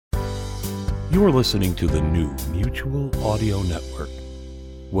You're listening to the new Mutual Audio Network.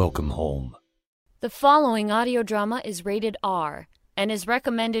 Welcome home. The following audio drama is rated R and is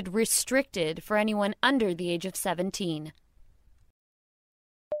recommended restricted for anyone under the age of 17.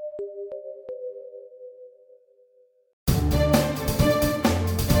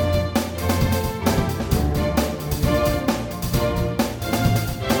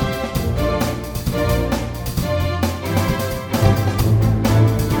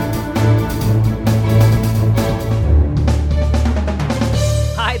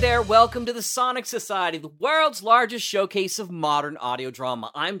 Welcome to the Sonic Society, the world's largest showcase of modern audio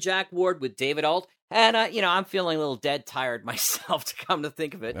drama. I'm Jack Ward with David Alt, and, I'm feeling a little dead tired myself, to come to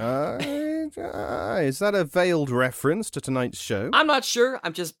think of it. Is that a veiled reference to tonight's show? I'm not sure.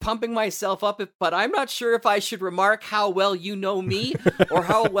 I'm just pumping myself up, but I'm not sure if I should remark how well you know me or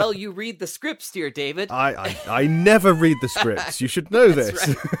how well you read the scripts, dear David. I never read the scripts. You should know this.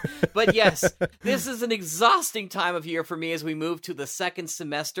 Right. But yes, this is an exhausting time of year for me as we move to the second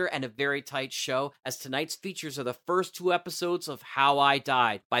semester and a very tight show, as tonight's features are the first two episodes of How I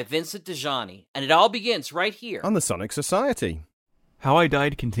Died by Vincent DiGianni, and it all begins right here on the Sonic Society. How I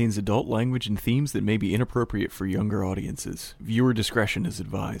Died contains adult language and themes that may be inappropriate for younger audiences. Viewer discretion is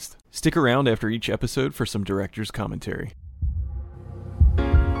advised. Stick around after each episode for some director's commentary.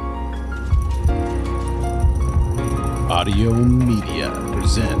 Audio Media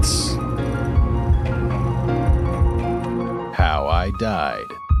presents How I Died.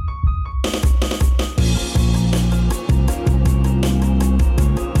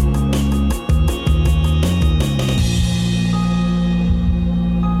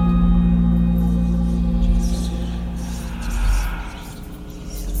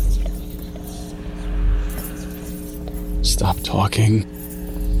 Stop talking.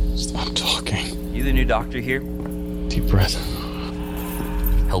 Stop talking. You the new doctor here? Deep breath.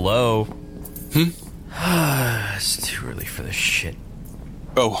 Hello? It's too early for this shit.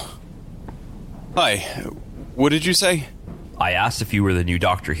 Oh. Hi. What did you say? I asked if you were the new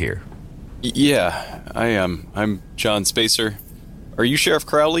doctor here. Yeah, I am. I'm John Spacer. Are you Sheriff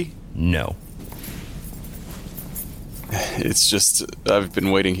Crowley? No. It's just, I've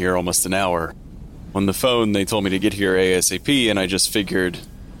been waiting here almost an hour. On the phone, they told me to get here ASAP, and I just figured...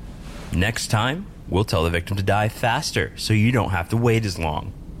 Next time, we'll tell the victim to die faster, so you don't have to wait as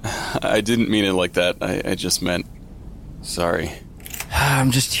long. I didn't mean it like that. I just meant... Sorry.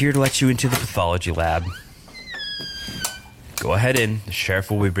 I'm just here to let you into the pathology lab. Go ahead in. The sheriff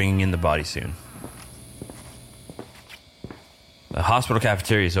will be bringing in the body soon. The hospital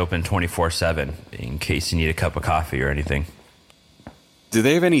cafeteria is open 24/7, in case you need a cup of coffee or anything. Do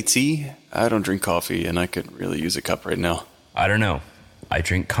they have any tea? I don't drink coffee, and I could really use a cup right now. I don't know. I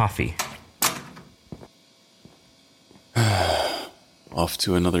drink coffee. Off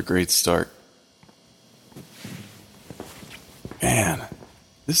to another great start. Man,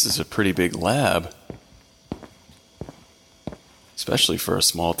 this is a pretty big lab. Especially for a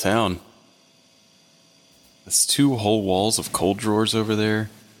small town. That's 2 whole walls of cold drawers over there.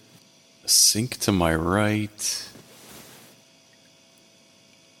 A sink to my right.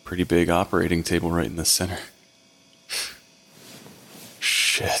 Pretty big operating table right in the center.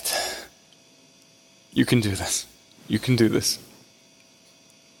 Shit. You can do this. You can do this.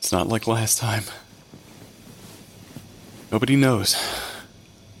 It's not like last time. Nobody knows.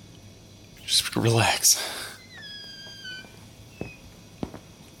 Just relax.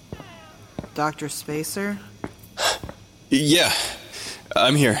 Dr. Spacer? Yeah,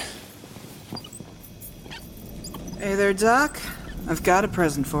 I'm here. Hey there, Doc. I've got a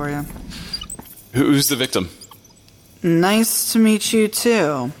present for you. Who's the victim? Nice to meet you,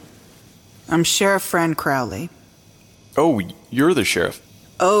 too. I'm Sheriff Fran Crowley. Oh, you're the sheriff.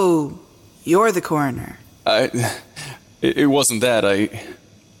 Oh, you're the coroner. It wasn't that.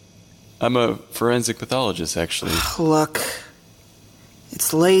 I'm a forensic pathologist, actually. Look,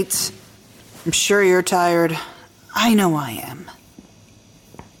 it's late. I'm sure you're tired. I know I am.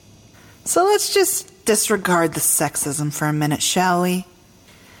 So let's just disregard the sexism for a minute, shall we?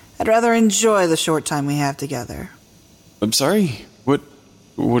 I'd rather enjoy the short time we have together. I'm sorry?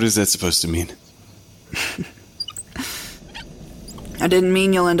 What is that supposed to mean? I didn't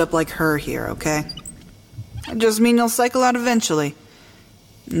mean you'll end up like her here, okay? I just mean you'll cycle out eventually.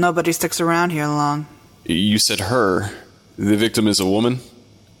 Nobody sticks around here long. You said her. The victim is a woman?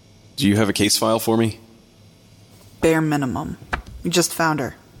 Do you have a case file for me? Bare minimum. We just found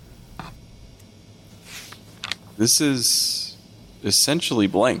her. This is essentially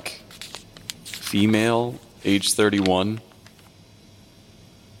blank. Female, age 31.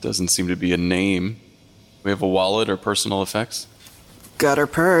 Doesn't seem to be a name. We have a wallet or personal effects? Got her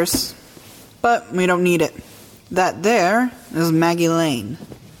purse. But we don't need it. That there is Maggie Lane.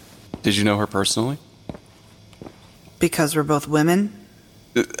 Did you know her personally? Because we're both women?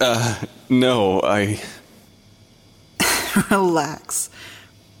 No, I... Relax.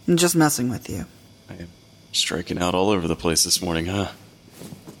 I'm just messing with you. I am striking out all over the place this morning, huh?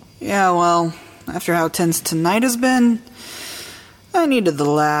 Yeah, well, after how tense tonight has been, I needed the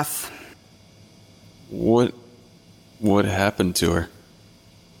laugh. What happened to her?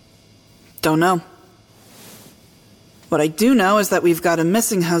 Don't know. What I do know is that we've got a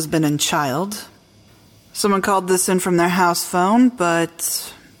missing husband and child. Someone called this in from their house phone,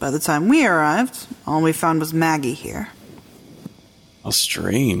 but by the time we arrived, all we found was Maggie here. How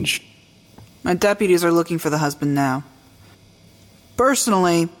strange. My deputies are looking for the husband now.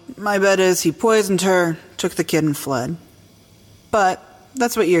 Personally, my bet is he poisoned her, took the kid and fled. But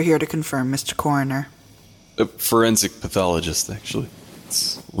that's what you're here to confirm, Mr. Coroner. A forensic pathologist, actually.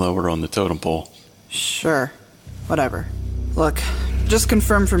 It's lower on the totem pole. Sure. Whatever. Look, just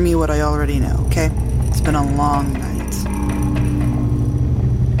confirm for me what I already know, okay? It's been a long night.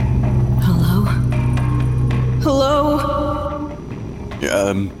 Hello? Hello?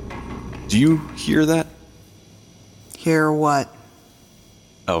 Do you hear that? Hear what?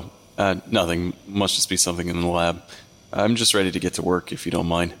 Oh, nothing. Must just be something in the lab. I'm just ready to get to work, if you don't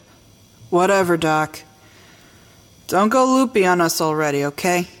mind. Whatever, Doc. Don't go loopy on us already,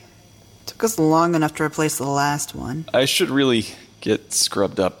 okay? Took us long enough to replace the last one. I should really get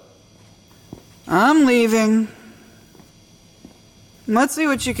scrubbed up. I'm leaving. Let's see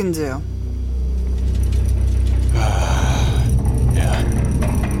what you can do. Yeah.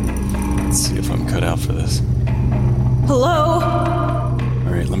 Let's see if I'm cut out for this. Hello?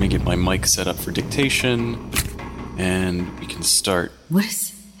 Alright, let me get my mic set up for dictation, and we can start. What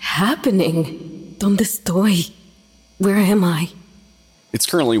is happening? ¿Dónde estoy? Where am I? It's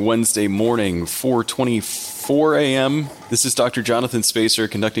currently Wednesday morning, 4:24 a.m. This is Dr. Jonathan Spacer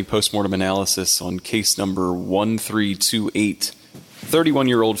conducting postmortem analysis on case number 1328.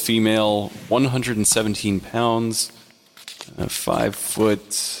 31-year-old female, 117 pounds, 5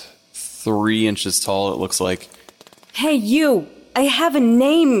 foot 3 inches tall, it looks like. Hey, you! I have a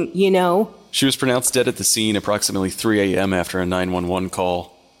name, you know. She was pronounced dead at the scene approximately 3 a.m. after a 911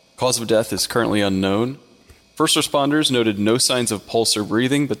 call. Cause of death is currently unknown. First responders noted no signs of pulse or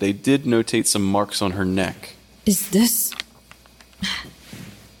breathing, but they did notate some marks on her neck. Is this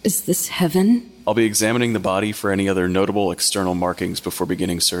heaven? I'll be examining the body for any other notable external markings before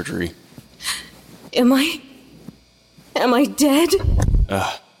beginning surgery. Am I dead?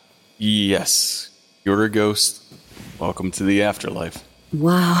 Yes. You're a ghost. Welcome to the afterlife.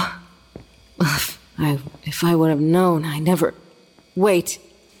 Wow. If I would have known, I never... Wait.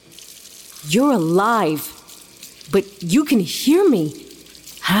 You're alive. But you can hear me.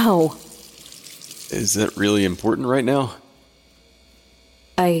 How? Is that really important right now?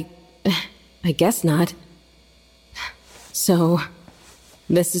 I guess not. So,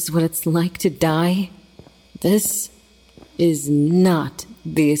 this is what it's like to die? This is not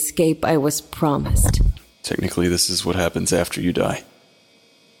the escape I was promised. Technically, this is what happens after you die.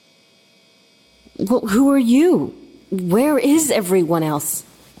 Well, who are you? Where is everyone else?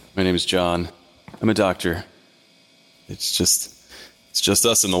 My name is John. I'm a doctor. It's just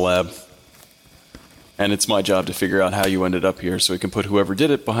us in the lab. And it's my job to figure out how you ended up here so we can put whoever did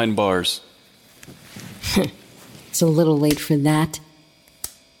it behind bars. It's a little late for that.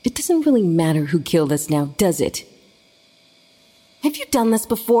 It doesn't really matter who killed us now, does it? Have you done this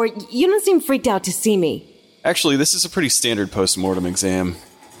before? You don't seem freaked out to see me. Actually, this is a pretty standard post-mortem exam.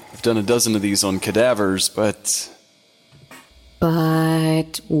 I've done a dozen of these on cadavers, but...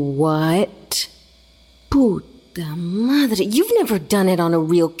 But what? Puta madre, you've never done it on a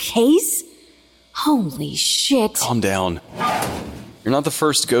real case? Holy shit. Calm down. You're not the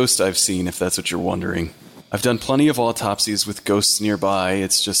first ghost I've seen, if that's what you're wondering. I've done plenty of autopsies with ghosts nearby.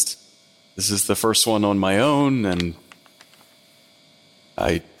 It's just... this is the first one on my own, and...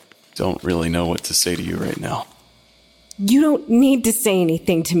 I don't really know what to say to you right now. You don't need to say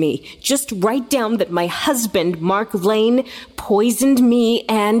anything to me. Just write down that my husband, Mark Lane, poisoned me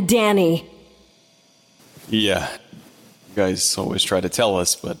and Danny. Yeah. You guys always try to tell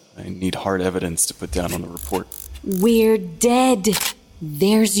us, but I need hard evidence to put down on the report. We're dead.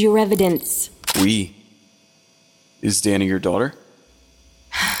 There's your evidence. We? Is Danny your daughter?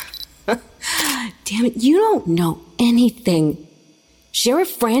 Damn it, you don't know anything. Sheriff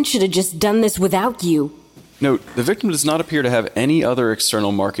Fran should have just done this without you. Note, the victim does not appear to have any other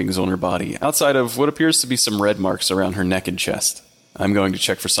external markings on her body, outside of what appears to be some red marks around her neck and chest. I'm going to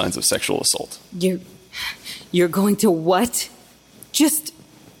check for signs of sexual assault. You're going to what? Just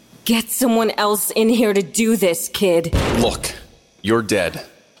Get someone else in here to do this, kid. Look, you're dead.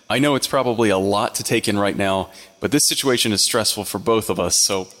 I know it's probably a lot to take in right now, but this situation is stressful for both of us,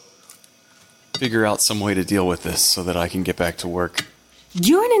 so figure out some way to deal with this so that I can get back to work.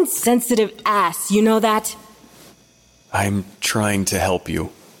 You're an insensitive ass, you know that? I'm trying to help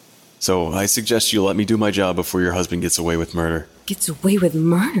you. So I suggest you let me do my job before your husband gets away with murder. Gets away with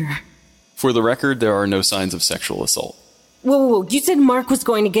murder? For the record, there are no signs of sexual assault. Whoa. You said Mark was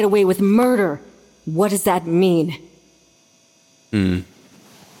going to get away with murder. What does that mean?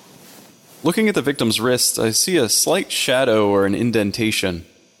 Looking at the victim's wrist, I see a slight shadow or an indentation.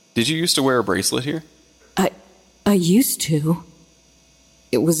 Did you used to wear a bracelet here? I used to.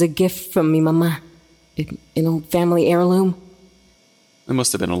 It was a gift from me mama. An old family heirloom. It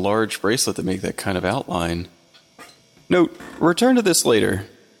must have been a large bracelet to make that kind of outline. Note, return to this later.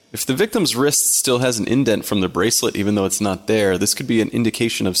 If the victim's wrist still has an indent from the bracelet even though it's not there, this could be an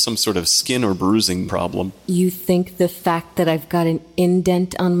indication of some sort of skin or bruising problem. You think the fact that I've got an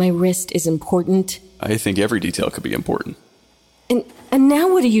indent on my wrist is important? I think every detail could be important. And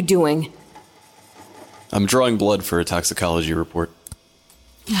now what are you doing? I'm drawing blood for a toxicology report.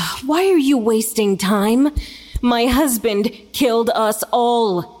 Why are you wasting time? My husband killed us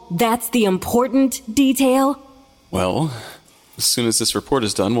all. That's the important detail? Well, as soon as this report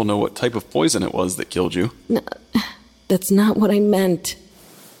is done, we'll know what type of poison it was that killed you. No, that's not what I meant.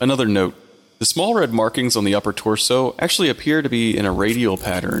 Another note. The small red markings on the upper torso actually appear to be in a radial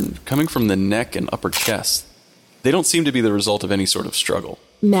pattern, coming from the neck and upper chest. They don't seem to be the result of any sort of struggle.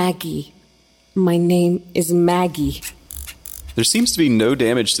 Maggie. My name is Maggie. There seems to be no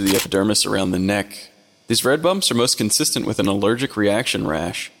damage to the epidermis around the neck. These red bumps are most consistent with an allergic reaction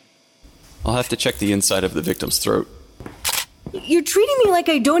rash. I'll have to check the inside of the victim's throat. You're treating me like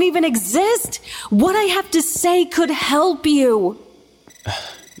I don't even exist. What I have to say could help you.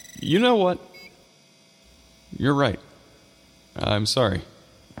 You know what? You're right. I'm sorry.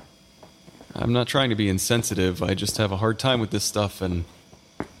 I'm not trying to be insensitive. I just have a hard time with this stuff, and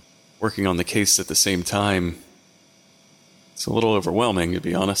working on the case at the same time, it's a little overwhelming, to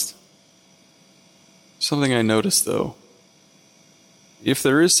be honest. Something I noticed, though. If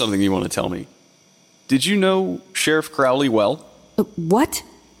there is something you want to tell me, did you know Sheriff Crowley well? What?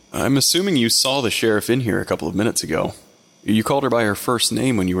 I'm assuming you saw the sheriff in here a couple of minutes ago. You called her by her first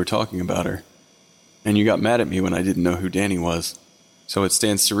name when you were talking about her. And you got mad at me when I didn't know who Danny was. So it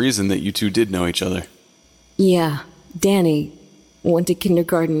stands to reason that you two did know each other. Yeah, Danny went to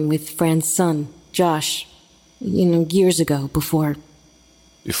kindergarten with Fran's son, Josh. Years ago, before...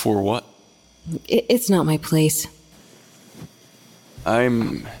 Before what? It's not my place.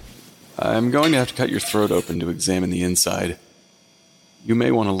 I'm going to have to cut your throat open to examine the inside. You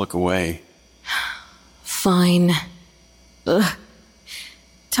may want to look away. Fine. Ugh.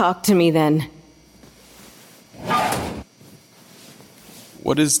 Talk to me then.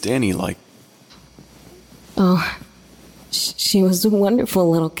 What is Danny like? Oh, she was a wonderful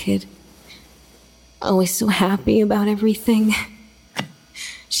little kid. Always so happy about everything.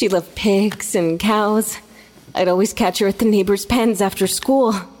 She loved pigs and cows. I'd always catch her at the neighbors' pens after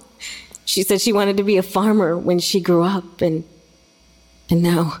school. She said she wanted to be a farmer when she grew up, and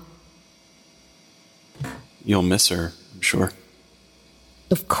now... You'll miss her, I'm sure.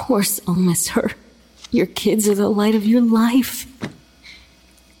 Of course I'll miss her. Your kids are the light of your life.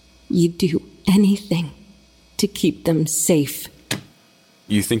 You'd do anything to keep them safe.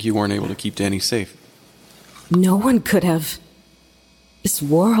 You think you weren't able to keep Danny safe? No one could have. This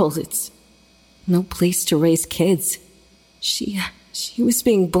world, it's no place to raise kids. She was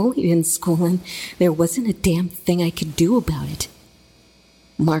being bullied in school, and there wasn't a damn thing I could do about it.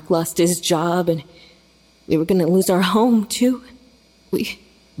 Mark lost his job, and we were going to lose our home, too. We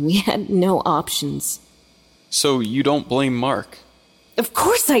had no options. So you don't blame Mark? Of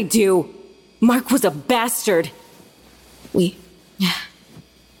course I do! Mark was a bastard! We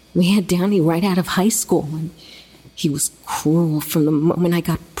had Danny right out of high school, and he was cruel from the moment I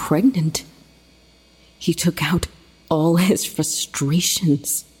got pregnant. He took out all his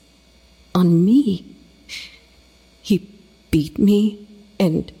frustrations on me. He beat me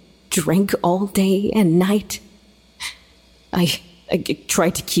and drank all day and night. I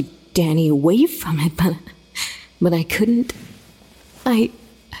tried to keep Danny away from it, but I couldn't. I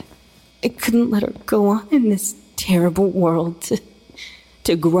couldn't let her go on in this terrible world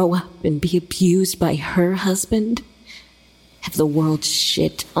to grow up and be abused by her husband, have the world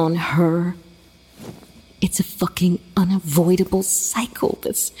shit on her. It's a fucking unavoidable cycle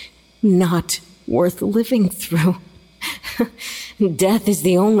that's not worth living through. Death is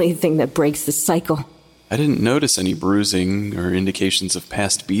the only thing that breaks the cycle. I didn't notice any bruising or indications of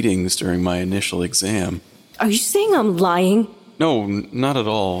past beatings during my initial exam. Are you saying I'm lying? No, not at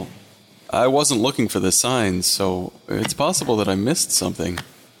all. I wasn't looking for the signs, so it's possible that I missed something.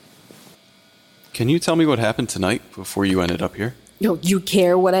 Can you tell me what happened tonight before you ended up here? Don't you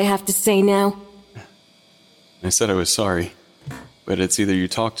care what I have to say now? I said I was sorry, but it's either you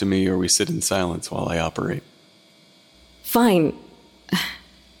talk to me or we sit in silence while I operate. Fine.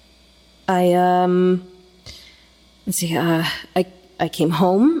 Let's see, I came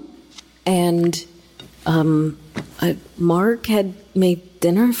home, and, Mark had made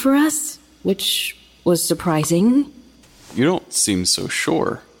dinner for us, which was surprising. You don't seem so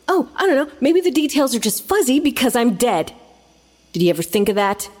sure. Oh, I don't know, maybe the details are just fuzzy because I'm dead. Did you ever think of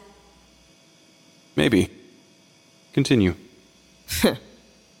that? Maybe. Continue.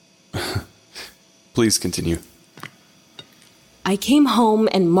 Please continue. I came home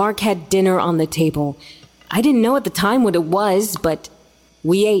and Mark had dinner on the table. I didn't know at the time what it was, but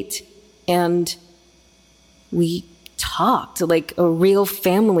we ate and we talked like a real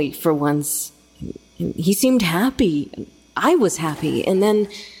family for once. He seemed happy. I was happy. And then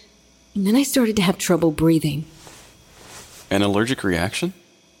I started to have trouble breathing. An allergic reaction?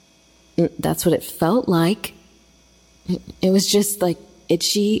 That's what it felt like. It was just like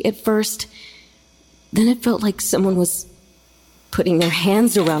itchy at first. Then it felt like someone was putting their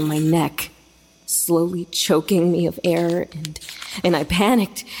hands around my neck, slowly choking me of air, and I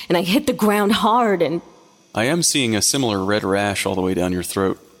panicked, and I hit the ground hard, and... I am seeing a similar red rash all the way down your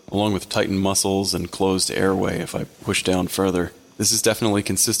throat, along with tightened muscles and closed airway if I push down further. This is definitely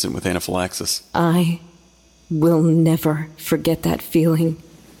consistent with anaphylaxis. I will never forget that feeling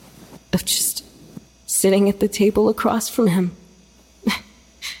of just sitting at the table across from him.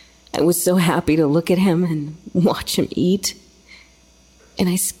 I was so happy to look at him and watch him eat. And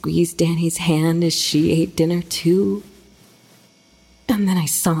I squeezed Danny's hand as she ate dinner too. And then I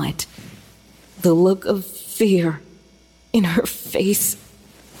saw it. The look of fear in her face.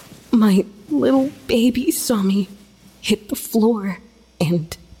 My little baby saw me hit the floor,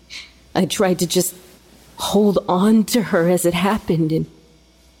 and I tried to just hold on to her as it happened, and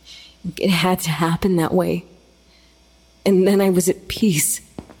it had to happen that way. And then I was at peace.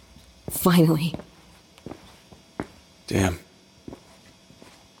 Finally. Damn.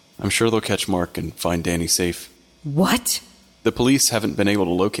 I'm sure they'll catch Mark and find Danny safe. What? The police haven't been able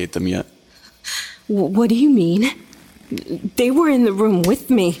to locate them yet. What do you mean? They were in the room with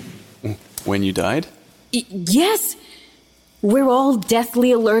me. When you died? Yes. We're all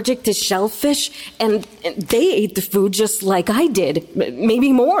deathly allergic to shellfish, and they ate the food just like I did.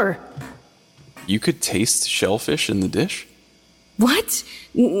 Maybe more. You could taste shellfish in the dish? What?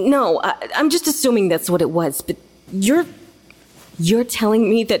 No, I'm just assuming that's what it was, but you're telling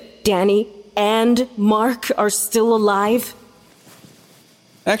me that Danny and Mark are still alive?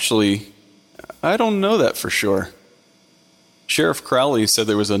 Actually, I don't know that for sure. Sheriff Crowley said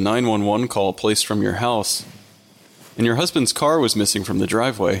there was a 911 call placed from your house, and your husband's car was missing from the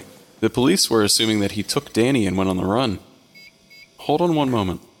driveway. The police were assuming that he took Danny and went on the run. Hold on one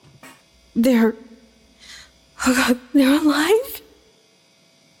moment. They're alive?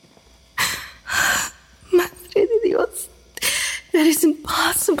 Madre de Dios. That is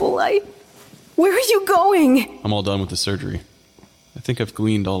impossible. Where are you going? I'm all done with the surgery. I think I've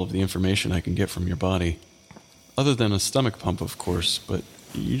gleaned all of the information I can get from your body. Other than a stomach pump, of course, but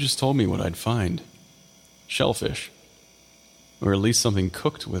you just told me what I'd find. Shellfish. Or at least something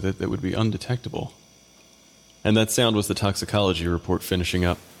cooked with it that would be undetectable. And that sound was the toxicology report finishing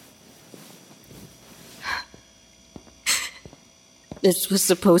up. This was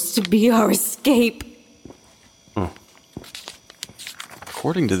supposed to be our escape. Oh.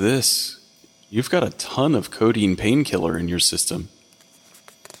 According to this, you've got a ton of codeine painkiller in your system.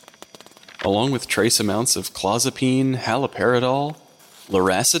 Along with trace amounts of clozapine, haloperidol,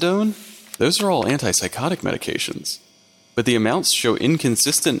 lurasidone. Those are all antipsychotic medications. But the amounts show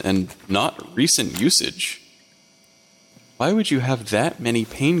inconsistent and not recent usage. Why would you have that many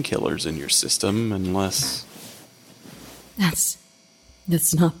painkillers in your system unless...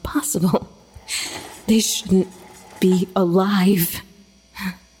 That's not possible. They shouldn't be alive.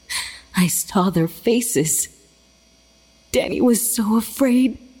 I saw their faces. Danny was so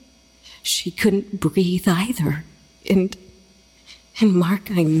afraid. She couldn't breathe either. And Mark,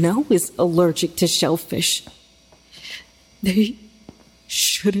 I know, is allergic to shellfish. They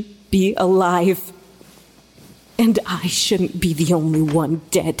shouldn't be alive. And I shouldn't be the only one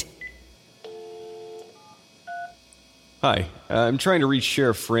dead. Hi, I'm trying to reach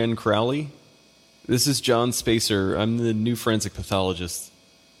Sheriff Fran Crowley. This is John Spacer. I'm the new forensic pathologist.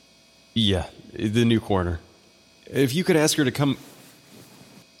 Yeah, the new coroner. If you could ask her to come...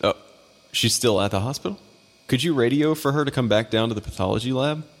 Oh, she's still at the hospital? Could you radio for her to come back down to the pathology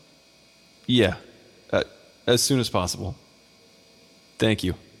lab? Yeah, as soon as possible. Thank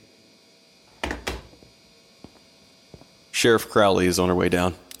you. Sheriff Crowley is on her way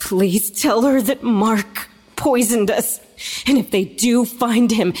down. Please tell her that Mark poisoned us. And if they do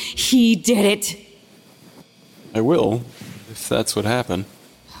find him, he did it. I will, if that's what happened.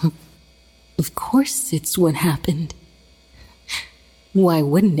 Of course it's what happened. Why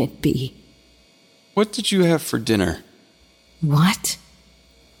wouldn't it be? What did you have for dinner? What?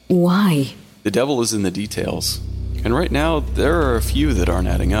 Why? The devil is in the details. And right now, there are a few that aren't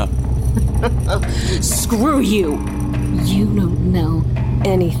adding up. Screw you! You don't know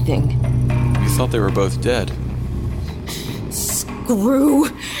anything. You thought they were both dead. Screw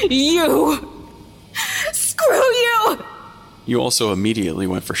you! Screw you! You also immediately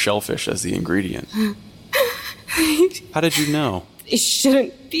went for shellfish as the ingredient. How did you know? It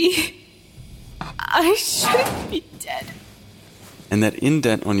shouldn't be. I shouldn't be dead. And that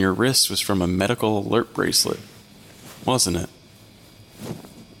indent on your wrist was from a medical alert bracelet, wasn't it?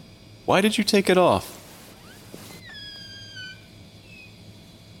 Why did you take it off?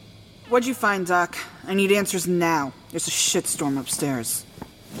 What'd you find, Doc? I need answers now. There's a shitstorm upstairs.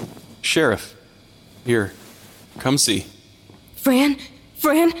 Sheriff, here, come see. Fran,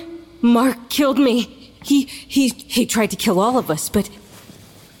 Mark killed me. He tried to kill all of us, but...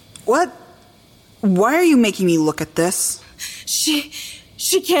 What? Why are you making me look at this? She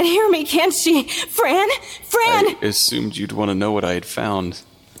can't hear me, can she? Fran! I assumed you'd want to know what I had found.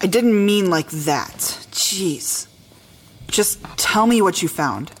 I didn't mean like that. Jeez. Just tell me what you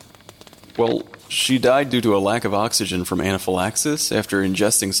found. Well, she died due to a lack of oxygen from anaphylaxis after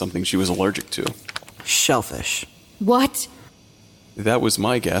ingesting something she was allergic to. Shellfish. What? That was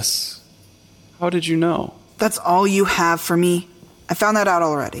my guess. How did you know? That's all you have for me? I found that out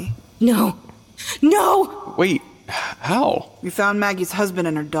already. No! Wait, how? We found Maggie's husband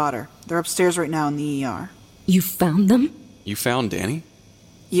and her daughter. They're upstairs right now in the ER. You found them? You found Danny?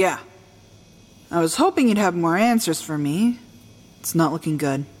 Yeah. I was hoping you'd have more answers for me. It's not looking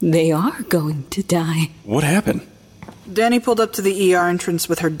good. They are going to die. What happened? Danny pulled up to the ER entrance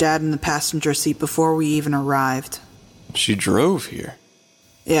with her dad in the passenger seat before we even arrived. She drove here?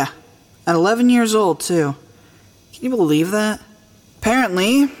 Yeah. At 11 years old, too. Can you believe that?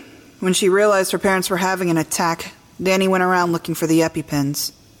 Apparently, when she realized her parents were having an attack, Danny went around looking for the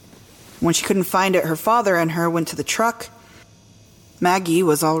EpiPens. When she couldn't find it, her father and her went to the truck. Maggie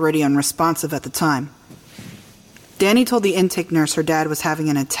was already unresponsive at the time. Danny told the intake nurse her dad was having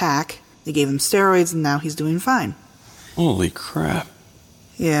an attack. They gave him steroids and now he's doing fine. Holy crap.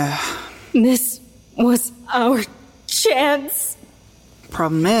 Yeah. This was our chance.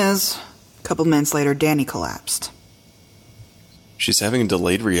 Problem is, a couple minutes later, Danny collapsed. She's having a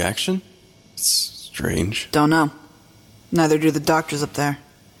delayed reaction? It's strange. Don't know. Neither do the doctors up there.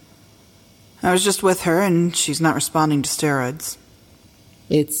 I was just with her and she's not responding to steroids.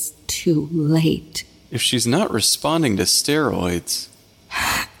 It's too late. If she's not responding to steroids,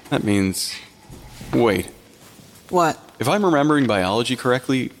 that means... Wait. What? If I'm remembering biology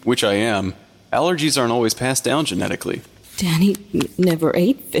correctly, which I am, allergies aren't always passed down genetically. Danny never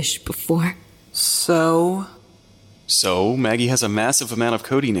ate fish before. So, Maggie has a massive amount of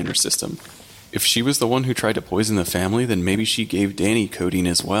codeine in her system. If she was the one who tried to poison the family, then maybe she gave Danny codeine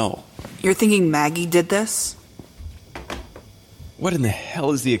as well. You're thinking Maggie did this? What in the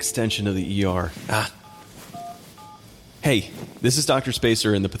hell is the extension of the ER? Hey, this is Dr.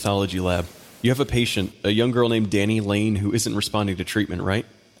 Spacer in the pathology lab. You have a patient, a young girl named Danny Lane, who isn't responding to treatment, right?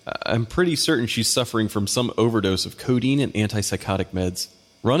 I'm pretty certain she's suffering from some overdose of codeine and antipsychotic meds.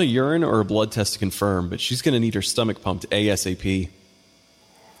 Run a urine or a blood test to confirm, but she's going to need her stomach pumped ASAP.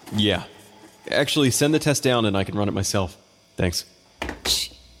 Yeah. Actually, send the test down and I can run it myself. Thanks.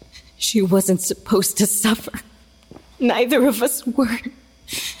 She wasn't supposed to suffer. Neither of us were.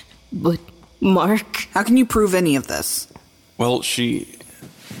 But Mark... How can you prove any of this? Well,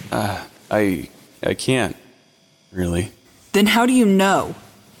 I can't, really. Then how do you know?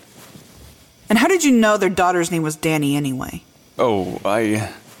 And how did you know their daughter's name was Danny anyway? Oh,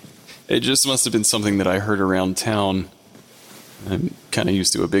 it just must have been something that I heard around town. I'm kind of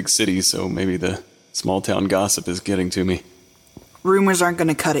used to a big city, so maybe the small town gossip is getting to me. Rumors aren't going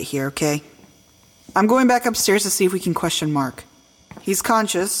to cut it here, okay? I'm going back upstairs to see if we can question Mark. He's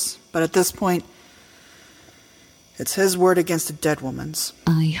conscious, but at this point, it's his word against a dead woman's.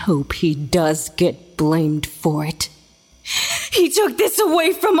 I hope he does get blamed for it. He took this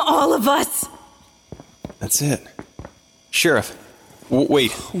away from all of us! That's it. Sheriff,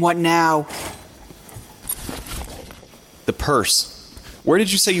 Wait. What now? The purse. Where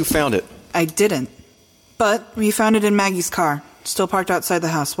did you say you found it? I didn't. But we found it in Maggie's car. Still parked outside the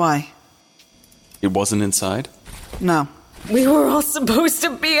house. Why? It wasn't inside? No. We were all supposed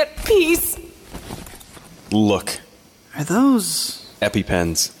to be at peace. Look. Are those...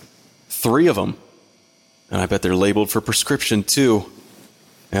 EpiPens. 3 of them. And I bet they're labeled for prescription, too.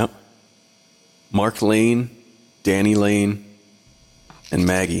 Yep. Mark Lane, Danny Lane, and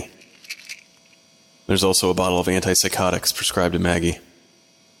Maggie. There's also a bottle of antipsychotics prescribed to Maggie.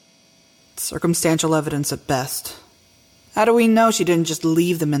 Circumstantial evidence at best. How do we know she didn't just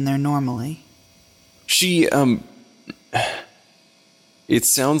leave them in there normally? She, It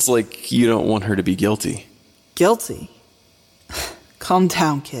sounds like you don't want her to be guilty. Guilty? Calm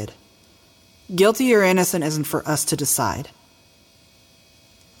down, kid. Guilty or innocent isn't for us to decide.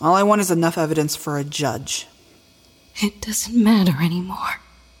 All I want is enough evidence for a judge. It doesn't matter anymore.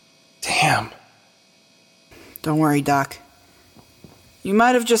 Damn. Don't worry, Doc. You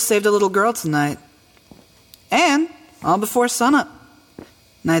might have just saved a little girl tonight. And all before sunup.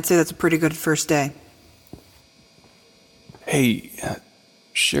 And I'd say that's a pretty good first day. Hey,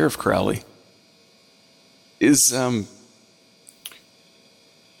 Sheriff Crowley.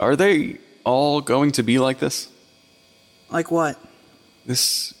 Are they all going to be like this? Like what?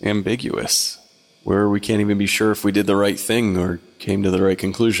 This ambiguous, where we can't even be sure if we did the right thing or came to the right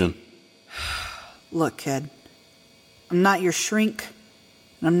conclusion. Look, kid. I'm not your shrink,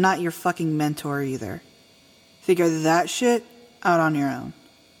 and I'm not your fucking mentor either. Figure that shit out on your own.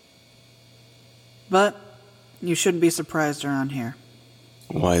 But you shouldn't be surprised around here.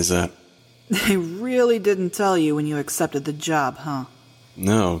 Why is that? They really didn't tell you when you accepted the job, huh?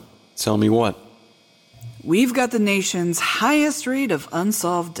 No. Tell me what? We've got the nation's highest rate of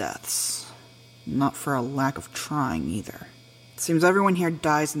unsolved deaths. Not for a lack of trying, either. It seems everyone here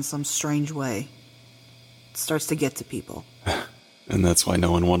dies in some strange way. It starts to get to people. And that's why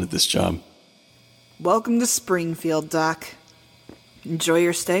no one wanted this job. Welcome to Springfield, Doc. Enjoy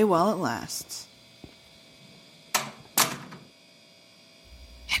your stay while it lasts.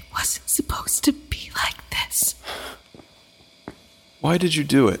 It wasn't supposed to be like this. Why did you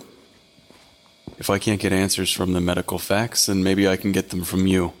do it? If I can't get answers from the medical facts, then maybe I can get them from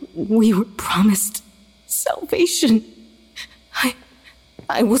you. We were promised salvation.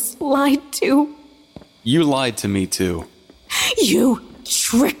 I was lied to. You lied to me, too. You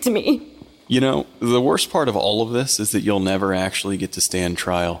tricked me. You know, the worst part of all of this is that you'll never actually get to stand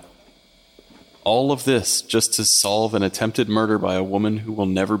trial. All of this just to solve an attempted murder by a woman who will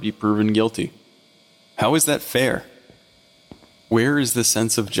never be proven guilty. How is that fair? Where is the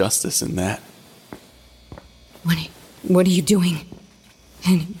sense of justice in that? What are you doing?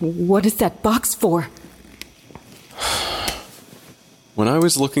 And what is that box for? When I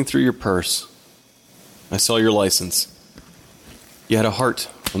was looking through your purse, I saw your license. You had a heart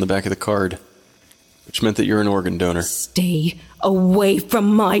on the back of the card, which meant that you're an organ donor. Stay away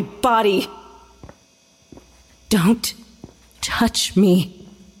from my body. Don't touch me.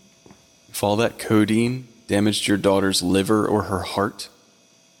 If all that codeine damaged your daughter's liver or her heart,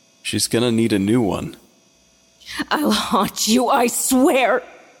 she's gonna need a new one. I'll haunt you, I swear.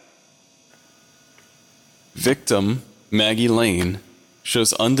 Victim, Maggie Lane,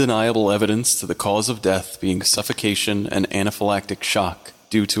 shows undeniable evidence to the cause of death being suffocation and anaphylactic shock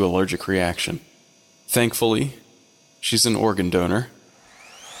due to allergic reaction. Thankfully, she's an organ donor.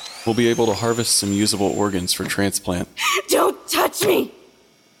 We'll be able to harvest some usable organs for transplant. Don't touch me!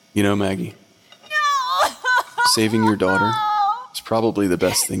 You know, Maggie, saving your daughter is probably the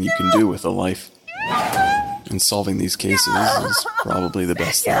best thing you can do with a life. And solving these cases is probably the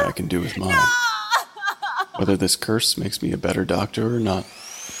best thing I can do with mine. Whether this curse makes me a better doctor or not.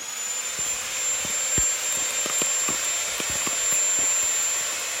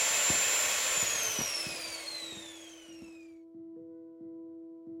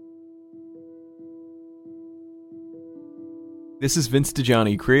 This is Vince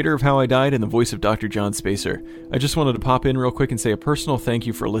DiGianni, creator of How I Died and the voice of Dr. John Spacer. I just wanted to pop in real quick and say a personal thank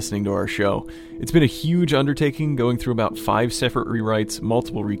you for listening to our show. It's been a huge undertaking, going through about 5 separate rewrites,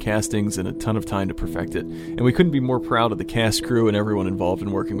 multiple recastings, and a ton of time to perfect it. And we couldn't be more proud of the cast, crew, and everyone involved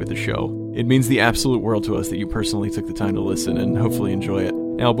in working with the show. It means the absolute world to us that you personally took the time to listen and hopefully enjoy it.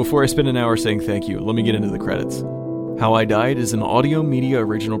 Now, before I spend an hour saying thank you, let me get into the credits. How I Died is an audio media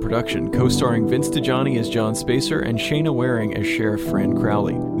original production, co-starring Vince DiGianni as John Spacer and Shayna Waring as Sheriff Fran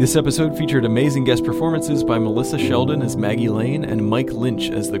Crowley. This episode featured amazing guest performances by Melissa Sheldon as Maggie Lane and Mike Lynch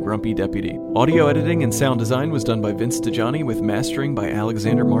as the Grumpy Deputy. Audio editing and sound design was done by Vince DiGianni with mastering by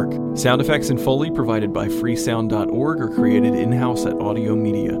Alexander Mark. Sound effects and Foley provided by freesound.org or created in-house at Audio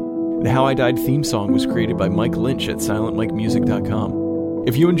Media. The How I Died theme song was created by Mike Lynch at silentmikemusic.com.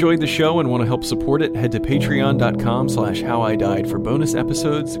 If you enjoyed the show and want to help support it, head to patreon.com/howidied for bonus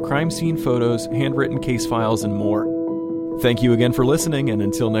episodes, crime scene photos, handwritten case files, and more. Thank you again for listening, and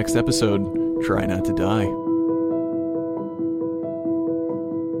until next episode, try not to die.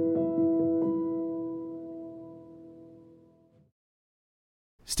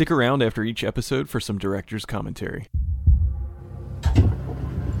 Stick around after each episode for some director's commentary.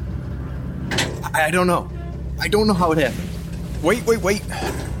 I don't know. I don't know how it happened. Wait.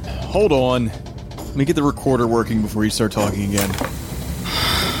 Hold on. Let me get the recorder working before you start talking again.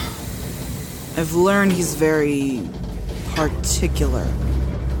 I've learned he's very particular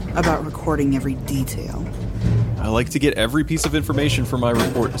about recording every detail. I like to get every piece of information for my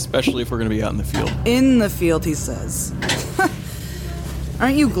report, especially if we're going to be out in the field. In the field, he says.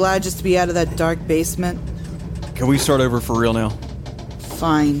 Aren't you glad just to be out of that dark basement? Can we start over for real now?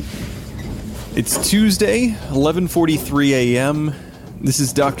 Fine. It's Tuesday, 11:43 a.m. This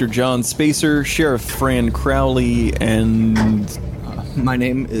is Dr. John Spacer, Sheriff Fran Crowley, and... My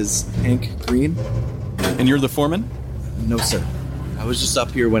name is Hank Green. And you're the foreman? No, sir. I was just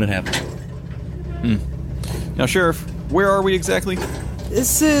up here when it happened. Now, Sheriff, where are we exactly?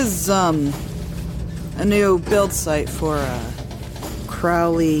 This is, a new build site for,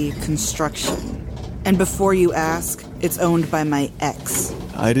 Crowley Construction. And before you ask, it's owned by my ex.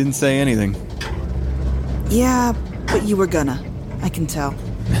 I didn't say anything. Yeah, but you were gonna. I can tell.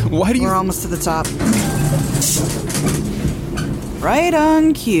 Why do you... We're almost to the top. Right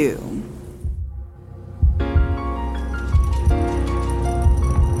on cue.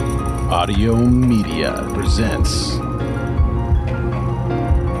 Audio Media presents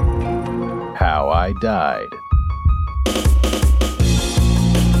How I Died.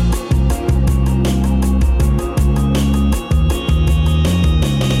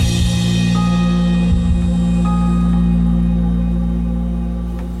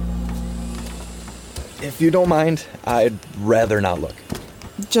 If you don't mind, I'd rather not look.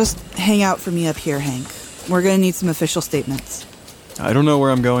 Just hang out for me up here, Hank. We're gonna need some official statements. I don't know where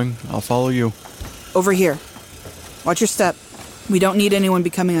I'm going. I'll follow you. Over here. Watch your step. We don't need anyone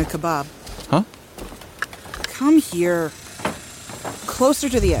becoming a kebab. Huh? Come here. Closer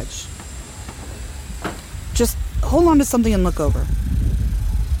to the edge. Just hold on to something and look over.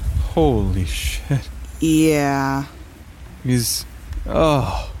 Holy shit. Yeah.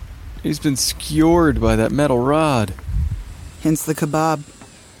 He's been skewered by that metal rod. Hence the kebab.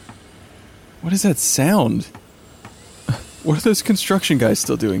 What is that sound? What are those construction guys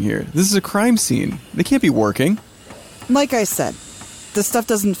still doing here? This is a crime scene. They can't be working. Like I said, this stuff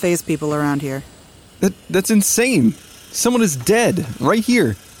doesn't faze people around here. That's insane. Someone is dead right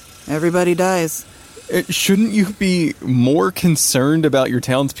here. Everybody dies. Shouldn't you be more concerned about your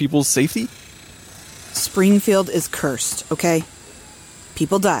townspeople's safety? Springfield is cursed, okay?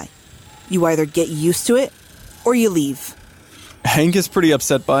 People die. You either get used to it, or you leave. Hank is pretty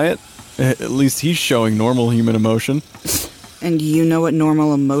upset by it. At least he's showing normal human emotion. And you know what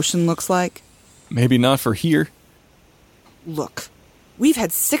normal emotion looks like? Maybe not for here. Look, we've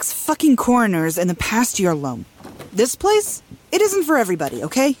had 6 fucking coroners in the past year alone. This place, it isn't for everybody,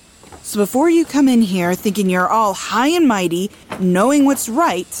 okay? So before you come in here thinking you're all high and mighty, knowing what's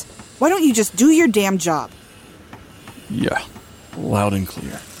right, why don't you just do your damn job? Yeah, loud and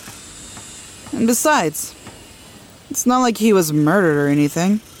clear. And besides, it's not like he was murdered or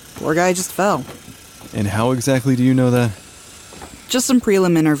anything. Poor guy just fell. And how exactly do you know that? Just some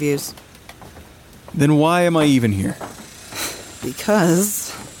prelim interviews. Then why am I even here?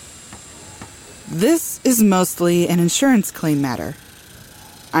 Because this is mostly an insurance claim matter.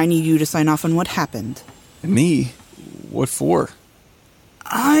 I need you to sign off on what happened. Me? What for?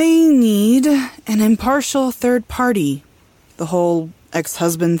 I need an impartial third party. The whole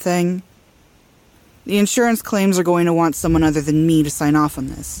ex-husband thing. The insurance claims are going to want someone other than me to sign off on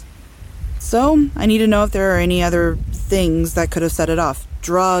this. So, I need to know if there are any other things that could have set it off.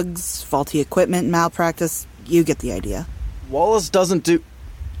 Drugs, faulty equipment, malpractice. You get the idea. Wallace didn't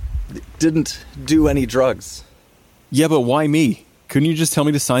do any drugs. Yeah, but why me? Couldn't you just tell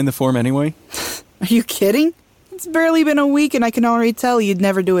me to sign the form anyway? Are you kidding? It's barely been a week and I can already tell you'd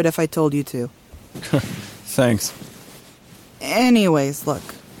never do it if I told you to. Thanks. Anyways, look.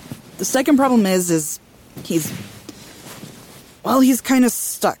 The second problem is he's Well, he's kind of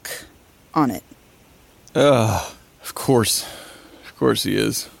stuck on it. Of course. Of course he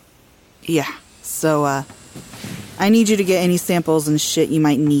is. Yeah, so, I need you to get any samples and shit you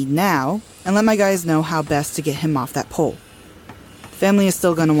might need now, and let my guys know how best to get him off that pole. Family is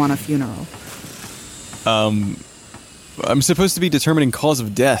still gonna want a funeral. I'm supposed to be determining cause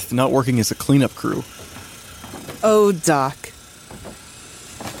of death, not working as a cleanup crew. Oh, Doc.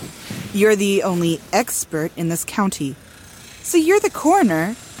 You're the only expert in this county. So you're the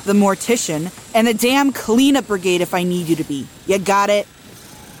coroner, the mortician, and the damn cleanup brigade if I need you to be. You got it?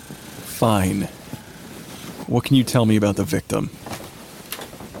 Fine. What can you tell me about the victim?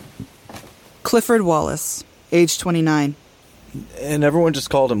 Clifford Wallace, age 29. And everyone just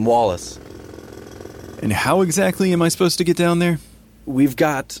called him Wallace. And how exactly am I supposed to get down there? We've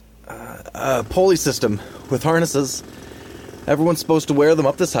got a pulley system with harnesses. Everyone's supposed to wear them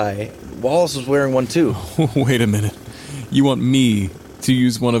up this high. Wallace was wearing one too. Wait a minute. You want me to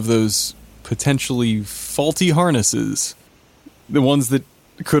use one of those potentially faulty harnesses? The ones that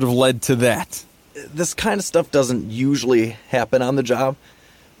could have led to that? This kind of stuff doesn't usually happen on the job.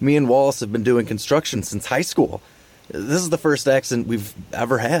 Me and Wallace have been doing construction since high school. This is the first accident we've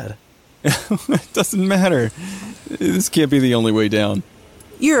ever had. It doesn't matter. This can't be the only way down.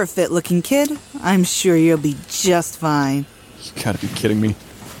 You're a fit-looking kid. I'm sure you'll be just fine. You gotta be kidding me.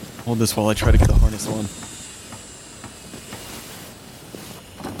 Hold this while I try to get the harness on.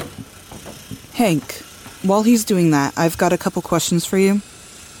 Hank, while he's doing that, I've got a couple questions for you.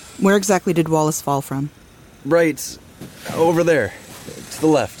 Where exactly did Wallace fall from? Right over there, to the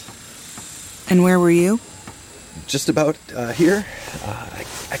left. And where were you? Just about here.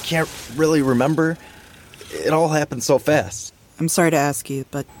 I can't really remember. It all happened so fast. I'm sorry to ask you,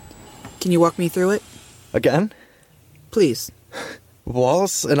 but can you walk me through it? Again? Please.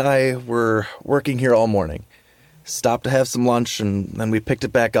 Wallace and I were working here all morning. Stopped to have some lunch, and then we picked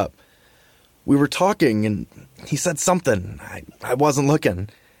it back up. We were talking, and he said something. I wasn't looking.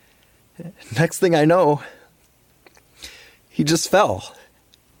 Next thing I know, he just fell.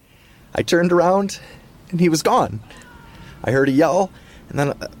 I turned around, and he was gone. I heard a yell, and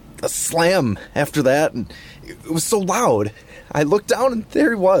then a slam after that, and it was so loud. I looked down, and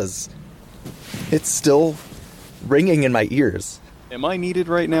there he was. It's still ringing in my ears. Am I needed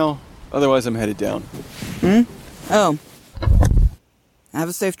right now? Otherwise, I'm headed down. Oh. Have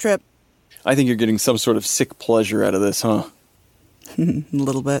a safe trip. I think you're getting some sort of sick pleasure out of this, huh? A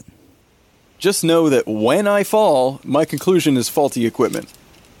little bit. Just know that when I fall, my conclusion is faulty equipment.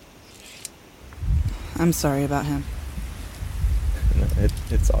 I'm sorry about him.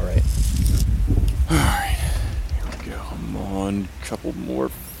 It's all right. All right. Here we go. Come on. Couple more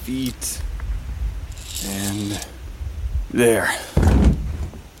feet. And there.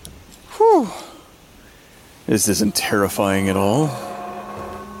 Whew. This isn't terrifying at all.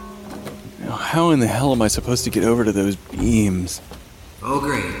 Now, how in the hell am I supposed to get over to those beams? Oh,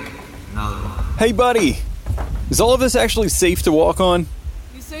 great. Another one. Hey, buddy! Is all of this actually safe to walk on?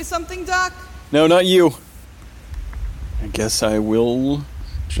 You say something, Doc? No, not you. I guess I will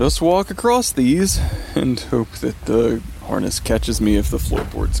just walk across these and hope that the harness catches me if the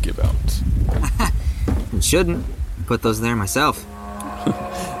floorboards give out. It shouldn't. I put those there myself.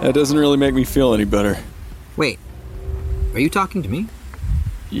 That doesn't really make me feel any better. Wait, are you talking to me?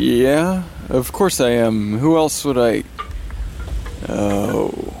 Yeah, of course I am. Who else would I...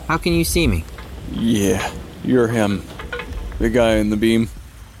 Oh... How can you see me? Yeah, you're him. The guy in the beam.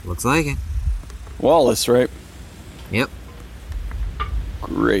 Looks like it. Wallace, right? Yep.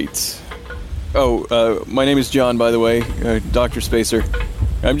 Great. Oh, my name is John, by the way. Dr. Spacer.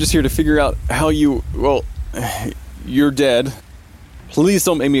 I'm just here to figure out how you... Well, you're dead. Please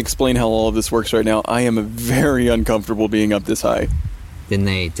don't make me explain how all of this works right now. I am very uncomfortable being up this high. Didn't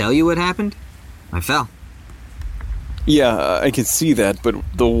they tell you what happened? I fell. Yeah, I can see that, but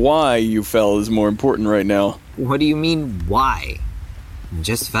the why you fell is more important right now. What do you mean, why? I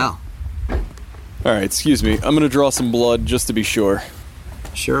just fell. Alright, excuse me. I'm gonna draw some blood just to be sure.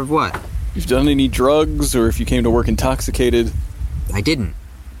 Sure of what? If you've done any drugs, or if you came to work intoxicated. I didn't.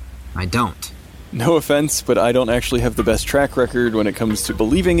 I don't. No offense, but I don't actually have the best track record when it comes to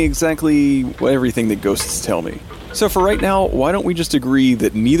believing exactly everything that ghosts tell me. So for right now, why don't we just agree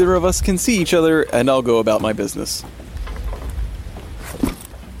that neither of us can see each other, and I'll go about my business.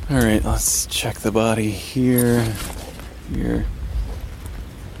 Alright, let's check the body here. Here.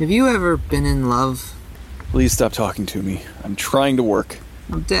 Have you ever been in love? Please stop talking to me. I'm trying to work.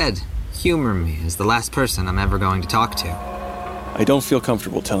 I'm dead. Humor me as the last person I'm ever going to talk to. I don't feel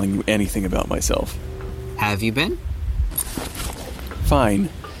comfortable telling you anything about myself. Have you been? Fine.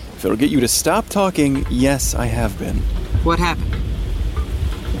 If it'll get you to stop talking, yes, I have been. What happened?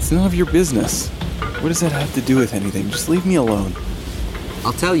 It's none of your business. What does that have to do with anything? Just leave me alone.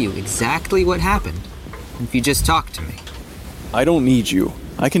 I'll tell you exactly what happened if you just talk to me. I don't need you.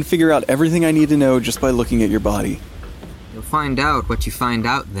 I can figure out everything I need to know just by looking at your body. You'll find out what you find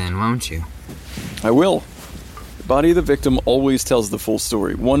out then, won't you? I will. The body of the victim always tells the full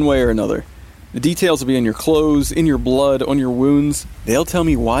story, one way or another. The details will be in your clothes, in your blood, on your wounds. They'll tell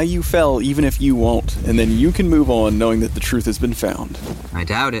me why you fell, even if you won't, and then you can move on knowing that the truth has been found. I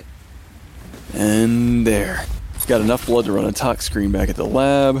doubt it. And there. Got enough blood to run a tox screen back at the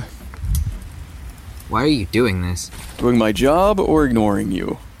lab. Why are you doing this? Doing my job or ignoring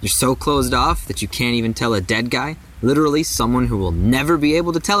you? You're so closed off that you can't even tell a dead guy? Literally someone who will never be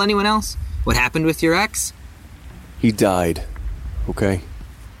able to tell anyone else? What happened with your ex? He died. Okay?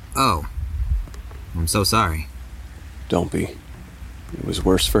 Oh. I'm so sorry. Don't be. It was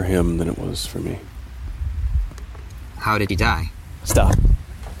worse for him than it was for me. How did he die? Stop.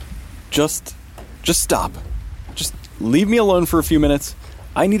 Just stop. Just leave me alone for a few minutes.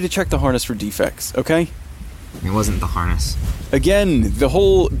 I need to check the harness for defects, okay? It wasn't the harness. Again, the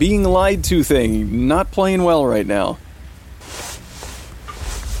whole being lied to thing, not playing well right now.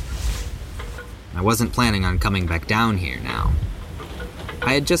 I wasn't planning on coming back down here now.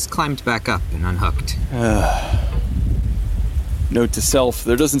 I had just climbed back up and unhooked. Note to self,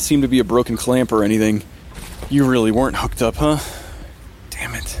 there doesn't seem to be a broken clamp or anything. You really weren't hooked up, huh?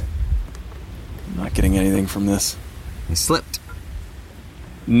 Damn it. I'm not getting anything from this. I slipped.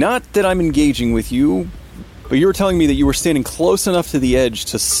 Not that I'm engaging with you, but you were telling me that you were standing close enough to the edge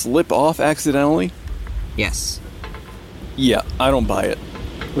to slip off accidentally? Yes. Yeah, I don't buy it.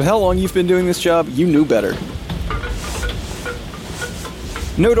 With how long you've been doing this job, you knew better.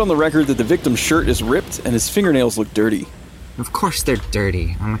 Note on the record that the victim's shirt is ripped and his fingernails look dirty. Of course they're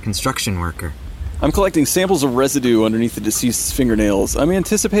dirty. I'm a construction worker. I'm collecting samples of residue underneath the deceased's fingernails. I'm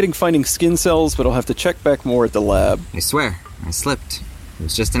anticipating finding skin cells, but I'll have to check back more at the lab. I swear, I slipped. It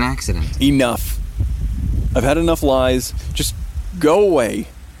was just an accident. Enough. I've had enough lies. Just go away.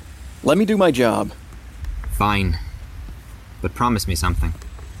 Let me do my job. Fine. But promise me something.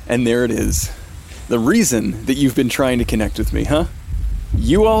 And there it is. The reason that you've been trying to connect with me, huh?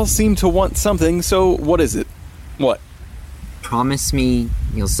 You all seem to want something, so what is it? What? Promise me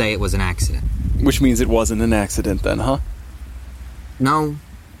you'll say it was an accident. Which means it wasn't an accident then, huh? No,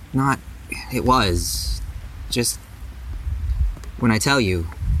 not... It was. Just... When I tell you,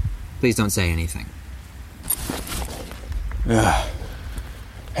 please don't say anything.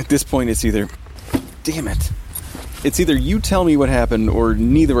 At this point, it's either... Damn it. It's either you tell me what happened, or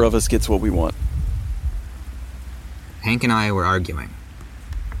neither of us gets what we want. Hank and I were arguing.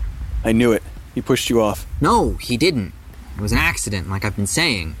 I knew it. He pushed you off. No, he didn't. It was an accident, like I've been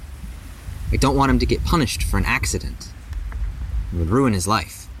saying. I don't want him to get punished for an accident. It would ruin his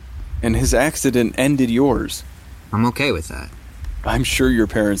life. And his accident ended yours. I'm okay with that. I'm sure your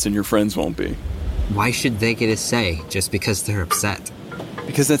parents and your friends won't be. Why should they get a say just because they're upset?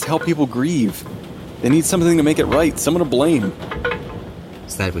 Because that's how people grieve. They need something to make it right, someone to blame.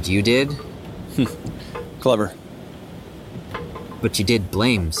 Is that what you did? Clever. But you did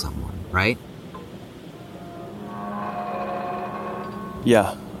blame someone, right?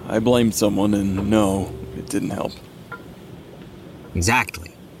 Yeah, I blamed someone, and no, it didn't help.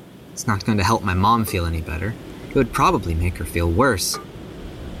 Exactly. It's not going to help my mom feel any better. It would probably make her feel worse.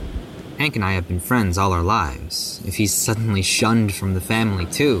 Hank and I have been friends all our lives. If he's suddenly shunned from the family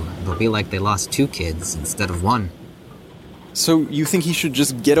too, it'll be like they lost 2 kids instead of 1. So you think he should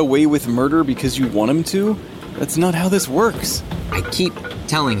just get away with murder because you want him to? That's not how this works. I keep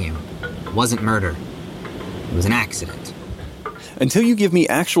telling you, it wasn't murder. It was an accident. Until you give me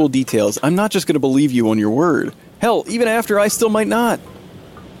actual details, I'm not just going to believe you on your word. Hell, even after, I still might not.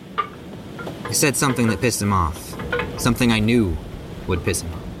 I said something that pissed him off. Something I knew would piss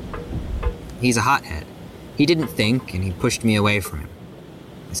him off. He's a hothead. He didn't think, and he pushed me away from him.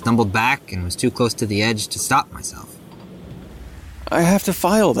 I stumbled back and was too close to the edge to stop myself. I have to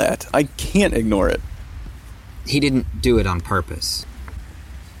file that. I can't ignore it. He didn't do it on purpose.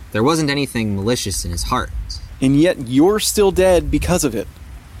 There wasn't anything malicious in his heart. And yet you're still dead because of it.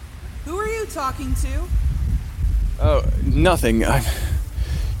 Who are you talking to? Oh, nothing. I'm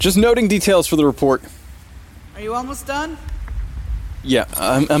just noting details for the report. Are you almost done? Yeah,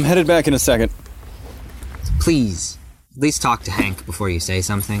 I'm headed back in a second. Please, at least talk to Hank before you say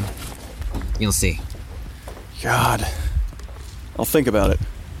something. You'll see. God. I'll think about it.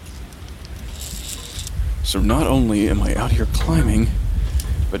 So not only am I out here climbing,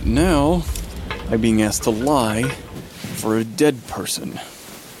 but now I'm being asked to lie for a dead person.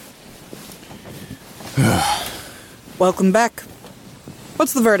 Welcome back.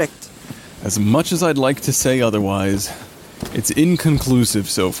 What's the verdict? As much as I'd like to say otherwise, it's inconclusive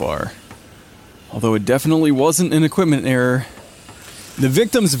so far. Although it definitely wasn't an equipment error. The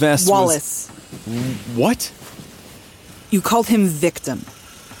victim's vest Wallace. What? You called him victim.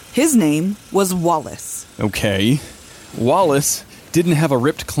 His name was Wallace. Okay. Wallace didn't have a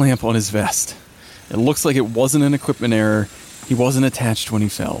ripped clamp on his vest. It looks like it wasn't an equipment error. He wasn't attached when he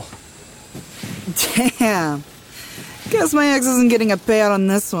fell. Damn. Guess my ex isn't getting a payout on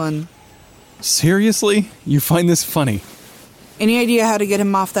this one. Seriously? You find this funny? Any idea how to get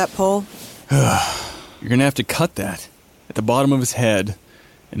him off that pole? You're gonna have to cut that at the bottom of his head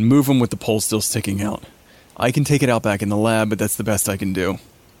and move him with the pole still sticking out. I can take it out back in the lab, but that's the best I can do.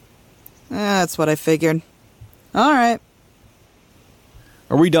 That's what I figured. All right.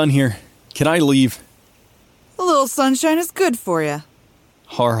 Are we done here? Can I leave? A little sunshine is good for you.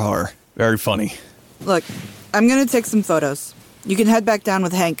 Har har. Very funny. Look, I'm gonna take some photos. You can head back down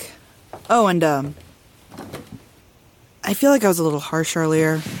with Hank. Oh, and, I feel like I was a little harsh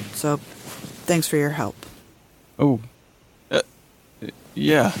earlier, so thanks for your help. Oh.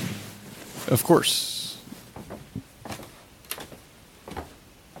 Yeah. Of course.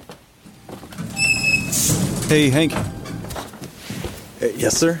 Hey, Hank.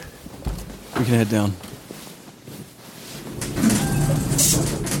 Yes, sir? We can head down.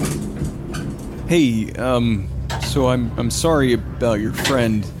 Hey, so I'm sorry about your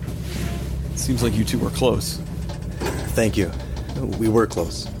friend. It seems like you two were close. Thank you. We were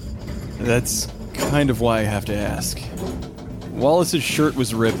close. That's kind of why I have to ask. Wallace's shirt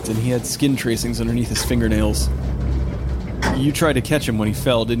was ripped and he had skin tracings underneath his fingernails. You tried to catch him when he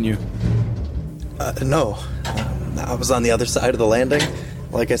fell, didn't you? No. I was on the other side of the landing,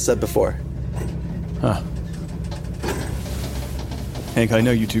 like I said before. Huh. Hank, I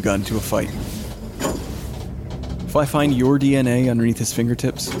know you two got into a fight. If I find your DNA underneath his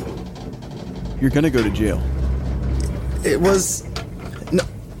fingertips, you're gonna go to jail. It was... No.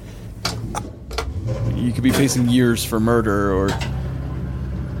 You could be facing years for murder, or...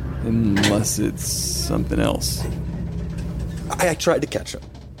 unless it's something else. I tried to catch him.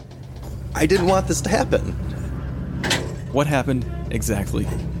 I didn't want this to happen. What happened exactly?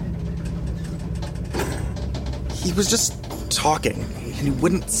 He was just talking, and he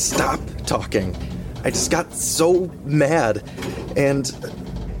wouldn't stop talking. I just got so mad, and...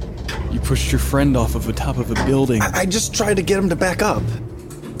 You pushed your friend off of the top of a building. I just tried to get him to back up.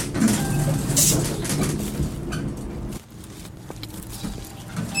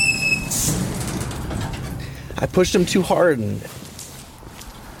 I pushed him too hard, and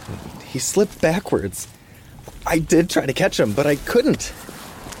he slipped backwards. I did try to catch him, but I couldn't.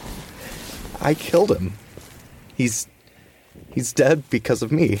 I killed him. He's dead because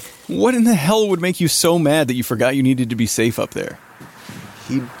of me. What in the hell would make you so mad that you forgot you needed to be safe up there?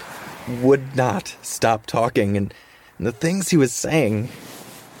 He would not stop talking, and the things he was saying...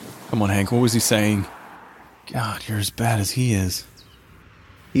 Come on, Hank, what was he saying? God, you're as bad as he is.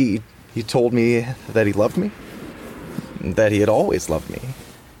 He told me that he loved me, that he had always loved me.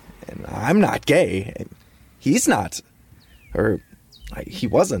 And I'm not gay. He's not. Or, he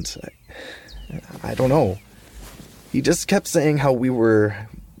wasn't. I don't know. He just kept saying how we were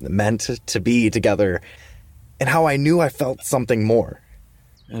meant to be together, and how I knew I felt something more.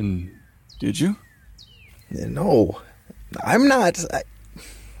 And did you? No, I'm not.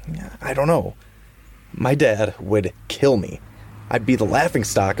 I don't know. My dad would kill me. I'd be the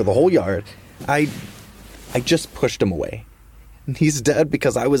laughingstock of the whole yard. I just pushed him away. He's dead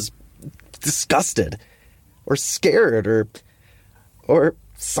because I was disgusted, or scared, or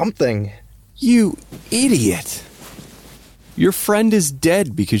something. You idiot! Your friend is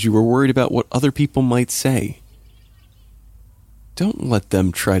dead because you were worried about what other people might say. Don't let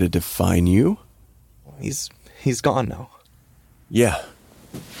them try to define you. He's gone now. Yeah,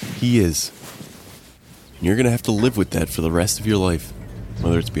 he is. And you're gonna have to live with that for the rest of your life,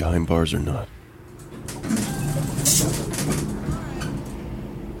 whether it's behind bars or not.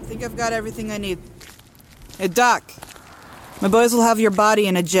 I think I've got everything I need. Hey, Doc. My boys will have your body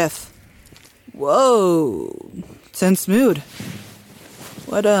in a jiff. Whoa. Tense mood.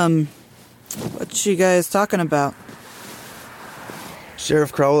 What you guys talking about?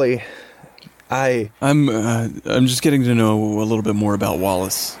 Sheriff Crowley, I'm just getting to know a little bit more about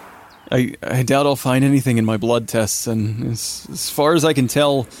Wallace. I doubt I'll find anything in my blood tests, and as far as I can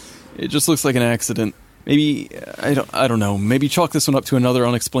tell, it just looks like an accident. Maybe, I don't know, maybe chalk this one up to another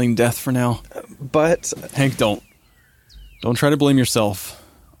unexplained death for now. But... Hank, don't try to blame yourself.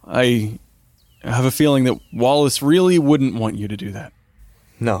 I have a feeling that Wallace really wouldn't want you to do that.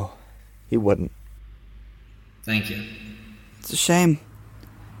 No, he wouldn't. Thank you. It's a shame.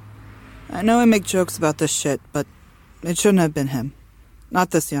 I know I make jokes about this shit, but it shouldn't have been him.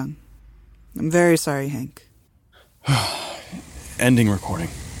 Not this young. I'm very sorry, Hank. Ending recording.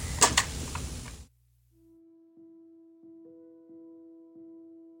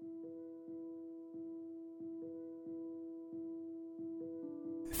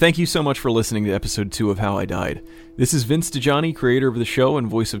 Thank you so much for listening to episode 2 of How I Died. This is Vince DiGianni, creator of the show and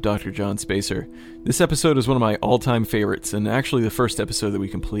voice of Dr. John Spacer. This episode is one of my all-time favorites, and actually the first episode that we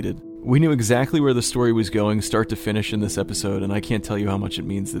completed. We knew exactly where the story was going, start to finish, in this episode, and I can't tell you how much it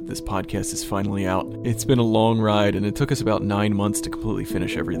means that this podcast is finally out. It's been a long ride, and it took us about 9 months to completely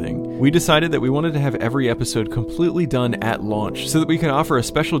finish everything. We decided that we wanted to have every episode completely done at launch, so that we could offer a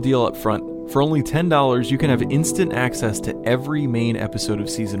special deal up front. For only $10, you can have instant access to every main episode of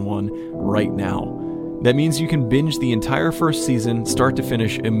Season 1 right now. That means you can binge the entire first season, start to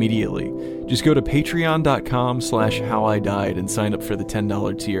finish, immediately. Just go to patreon.com/howidied and sign up for the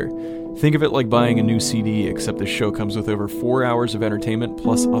 $10 tier. Think of it like buying a new CD, except the show comes with over 4 hours of entertainment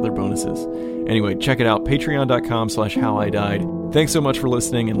plus other bonuses. Anyway, check it out, patreon.com/howidied. Thanks so much for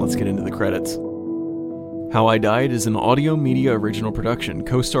listening, and let's get into the credits. How I Died is an audio media original production,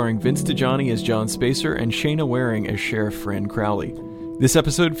 co-starring Vince DiGianni as John Spacer and Shayna Waring as Sheriff Fran Crowley. This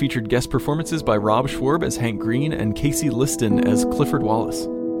episode featured guest performances by Rob Schwarb as Hank Green and Casey Liston as Clifford Wallace.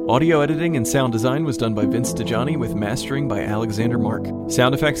 Audio editing and sound design was done by Vince DiGianni with mastering by Alexander Mark.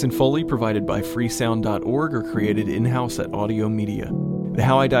 Sound effects and Foley provided by freesound.org or created in-house at Audio Media. The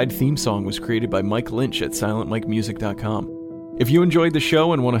How I Died theme song was created by Mike Lynch at silentmikemusic.com. If you enjoyed the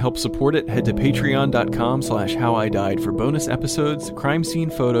show and want to help support it, head to patreon.com/howidied for bonus episodes, crime scene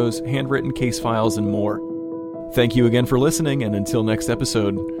photos, handwritten case files, and more. Thank you again for listening, and until next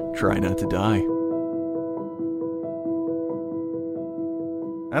episode, try not to die.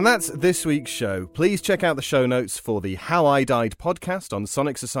 And that's this week's show. Please check out the show notes for the How I Died podcast on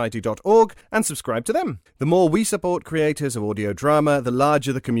sonicsociety.org and subscribe to them. The more we support creators of audio drama, the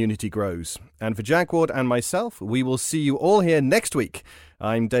larger the community grows. And for Jack Ward and myself, we will see you all here next week.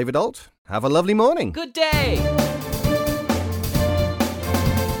 I'm David Alt. Have a lovely morning. Good day!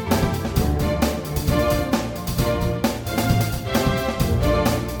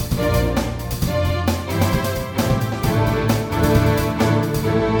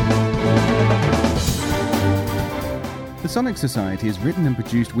 The Sonic Society is written and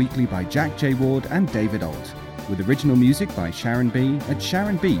produced weekly by Jack J. Ward and David Alt, with original music by Sharon B. at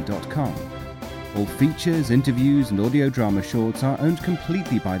sharonb.com. All features, interviews, and audio drama shorts are owned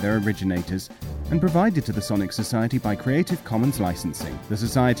completely by their originators and provided to the Sonic Society by Creative Commons licensing. The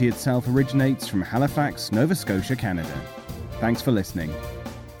Society itself originates from Halifax, Nova Scotia, Canada. Thanks for listening.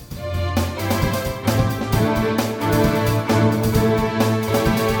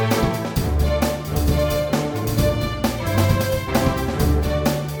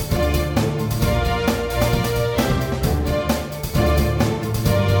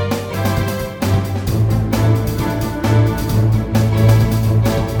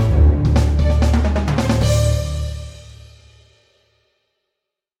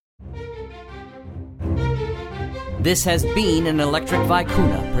 This has been an Electric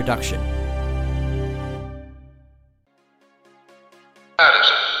Vicuna production.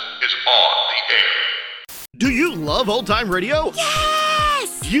 Madison is on the air. Do you love old-time radio?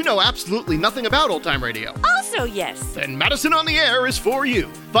 Yes! Do you know absolutely nothing about old-time radio? Also yes. Then Madison on the Air is for you.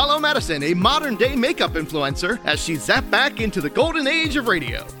 Follow Madison, a modern-day makeup influencer, as she zaps back into the golden age of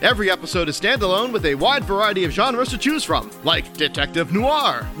radio. Every episode is standalone with a wide variety of genres to choose from, like detective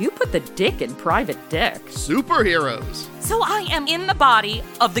noir. You put the dick in Private Dick. Superheroes. So I am in the body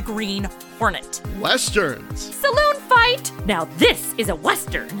of the Green Hornet. Westerns. Saloon fight. Now this is a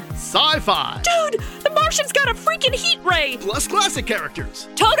Western. Sci-fi. Dude, the Martian's got a freaking heat ray. Plus classic characters.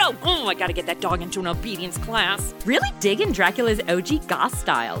 Toto. Oh, I gotta get that dog into an obedience class. Really digging Dracula's OG goth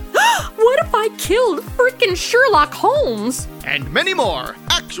style. What if I killed freaking Sherlock Holmes? And many more.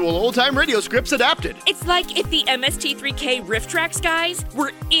 Actual old-time radio scripts adapted. It's like if the MST3K riff tracks guys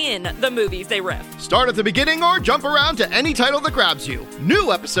were in the movies they riff. Start at the beginning or jump around to any title that grabs you.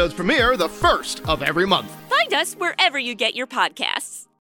 New episodes premiere the first of every month. Find us wherever you get your podcasts.